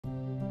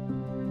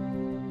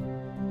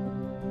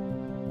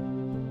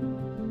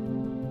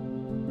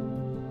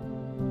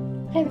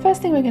Okay, the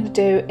first thing we're going to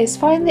do is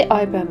find the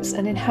eye bumps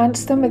and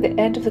enhance them with the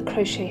end of the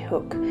crochet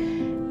hook.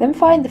 Then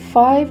find the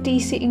 5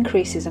 DC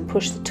increases and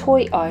push the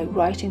toy eye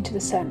right into the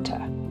centre,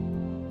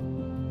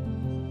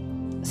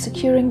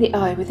 securing the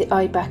eye with the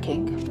eye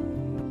backing.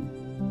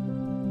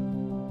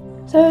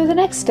 So the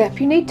next step,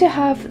 you need to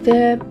have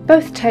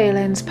both tail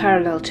ends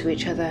parallel to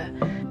each other.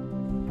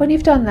 When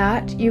you've done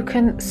that, you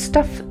can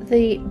stuff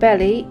the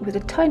belly with a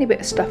tiny bit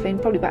of stuffing,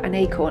 probably about an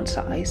acorn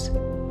size.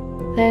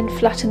 Then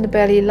flatten the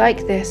belly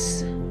like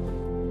this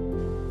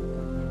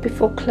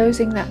before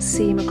closing that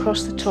seam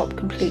across the top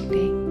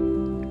completely,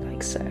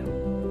 like so.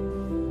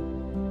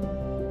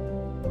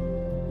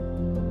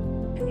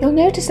 You'll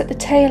notice that the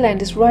tail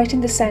end is right in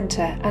the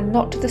centre and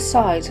not to the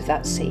sides of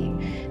that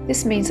seam.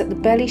 This means that the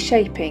belly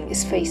shaping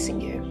is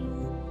facing you.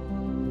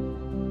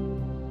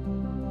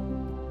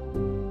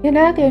 You're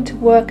now going to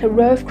work a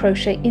row of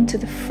crochet into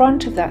the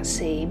front of that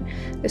seam.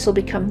 This will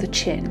become the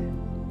chin.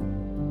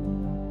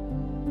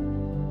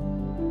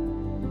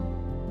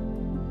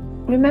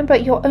 Remember,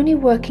 you're only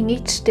working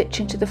each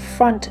stitch into the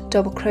front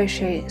double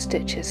crochet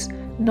stitches,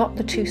 not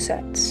the 2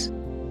 sets.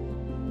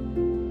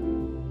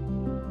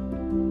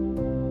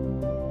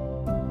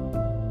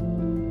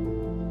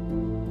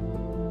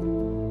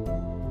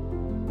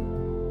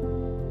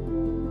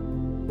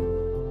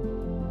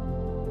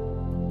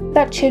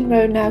 That chin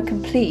row now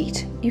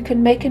complete, you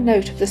can make a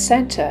note of the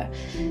centre.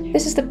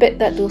 This is the bit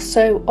that will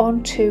sew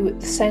onto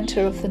the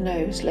centre of the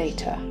nose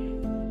later.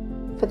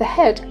 For the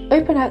head,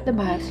 open out the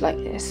mouth like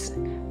this,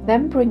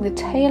 then bring the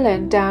tail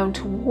end down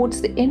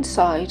towards the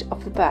inside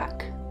of the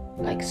back,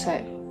 like so.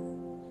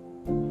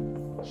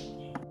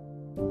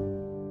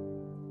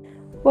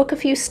 Work a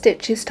few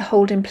stitches to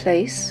hold in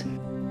place.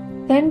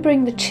 Then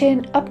bring the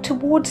chin up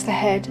towards the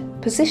head,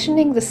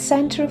 positioning the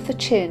centre of the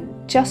chin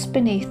just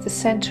beneath the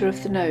centre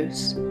of the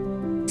nose.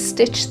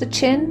 Stitch the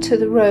chin to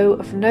the row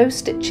of nose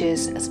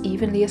stitches as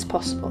evenly as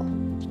possible.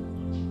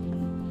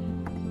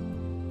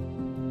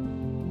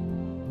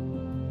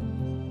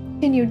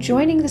 Continue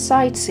joining the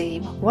side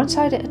seam one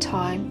side at a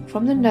time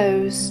from the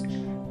nose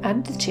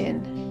and the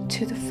chin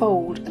to the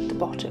fold at the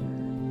bottom.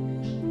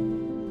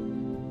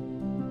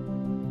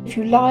 If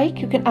you like,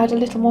 you can add a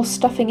little more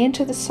stuffing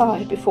into the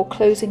side before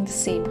closing the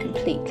seam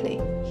completely.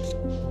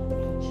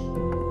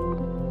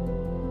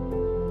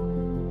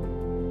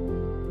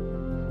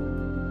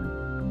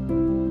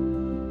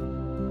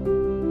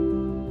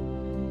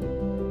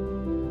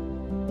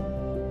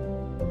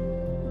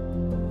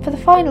 For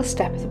the final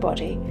step of the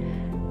body,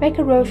 make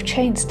a row of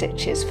chain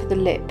stitches for the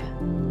lip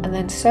and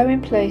then sew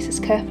in place as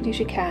carefully as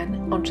you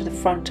can onto the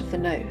front of the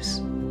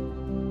nose.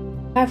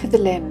 Now for the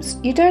limbs,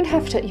 you don't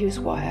have to use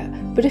wire,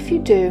 but if you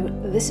do,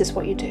 this is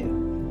what you do.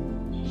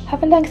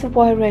 Have a length of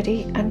wire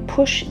ready and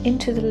push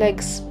into the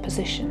legs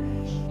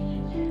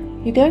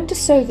position. You're going to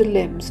sew the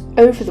limbs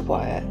over the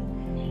wire,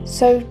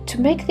 so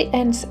to make the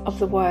ends of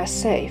the wire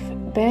safe,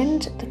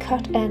 bend the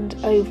cut end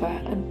over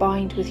and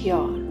bind with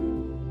yarn.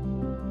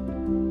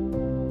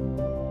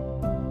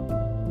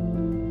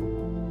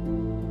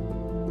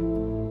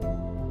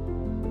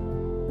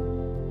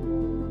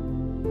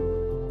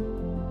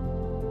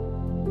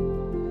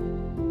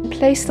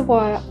 Place the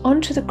wire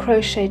onto the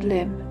crocheted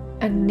limb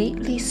and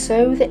neatly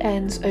sew the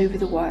ends over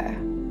the wire.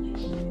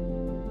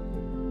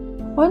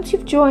 Once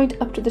you've joined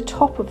up to the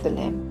top of the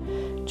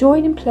limb,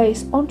 join in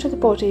place onto the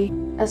body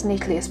as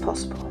neatly as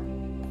possible.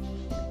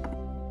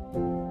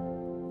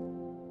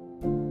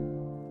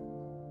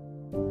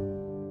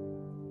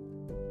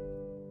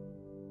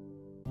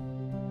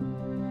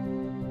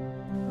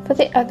 For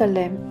the other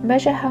limb,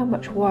 measure how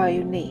much wire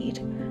you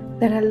need,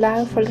 then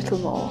allow for a little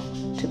more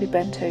to be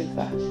bent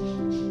over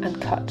and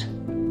cut.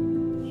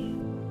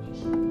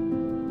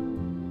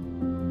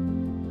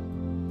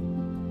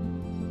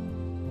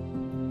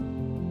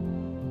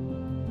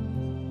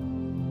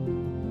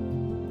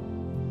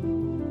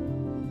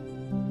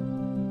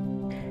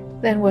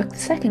 Then work the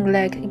second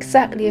leg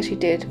exactly as you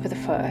did for the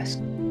first.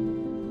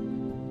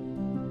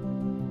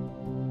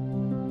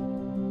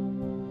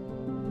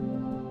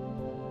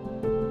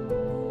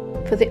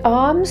 For the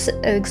arms,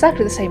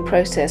 exactly the same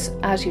process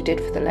as you did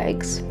for the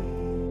legs.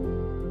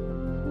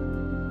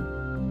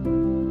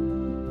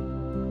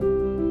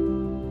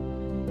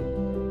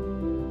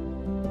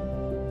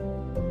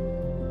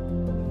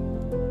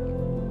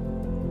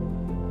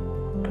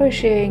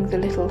 Crocheting the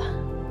little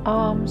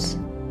arms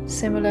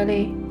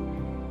similarly,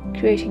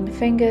 creating the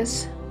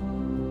fingers.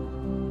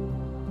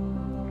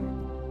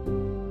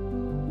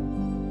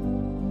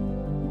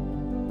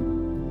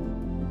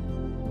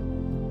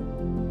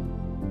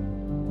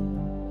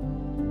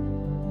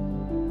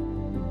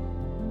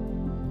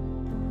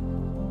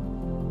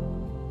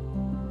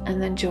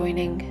 And then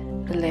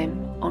joining the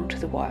limb onto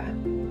the wire.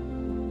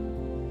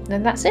 And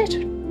then that's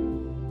it.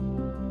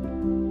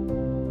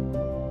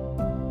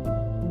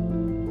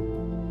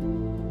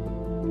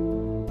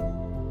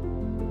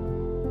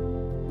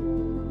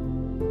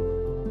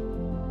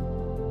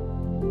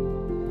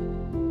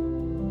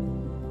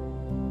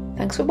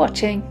 Thanks for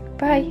watching.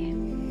 Bye.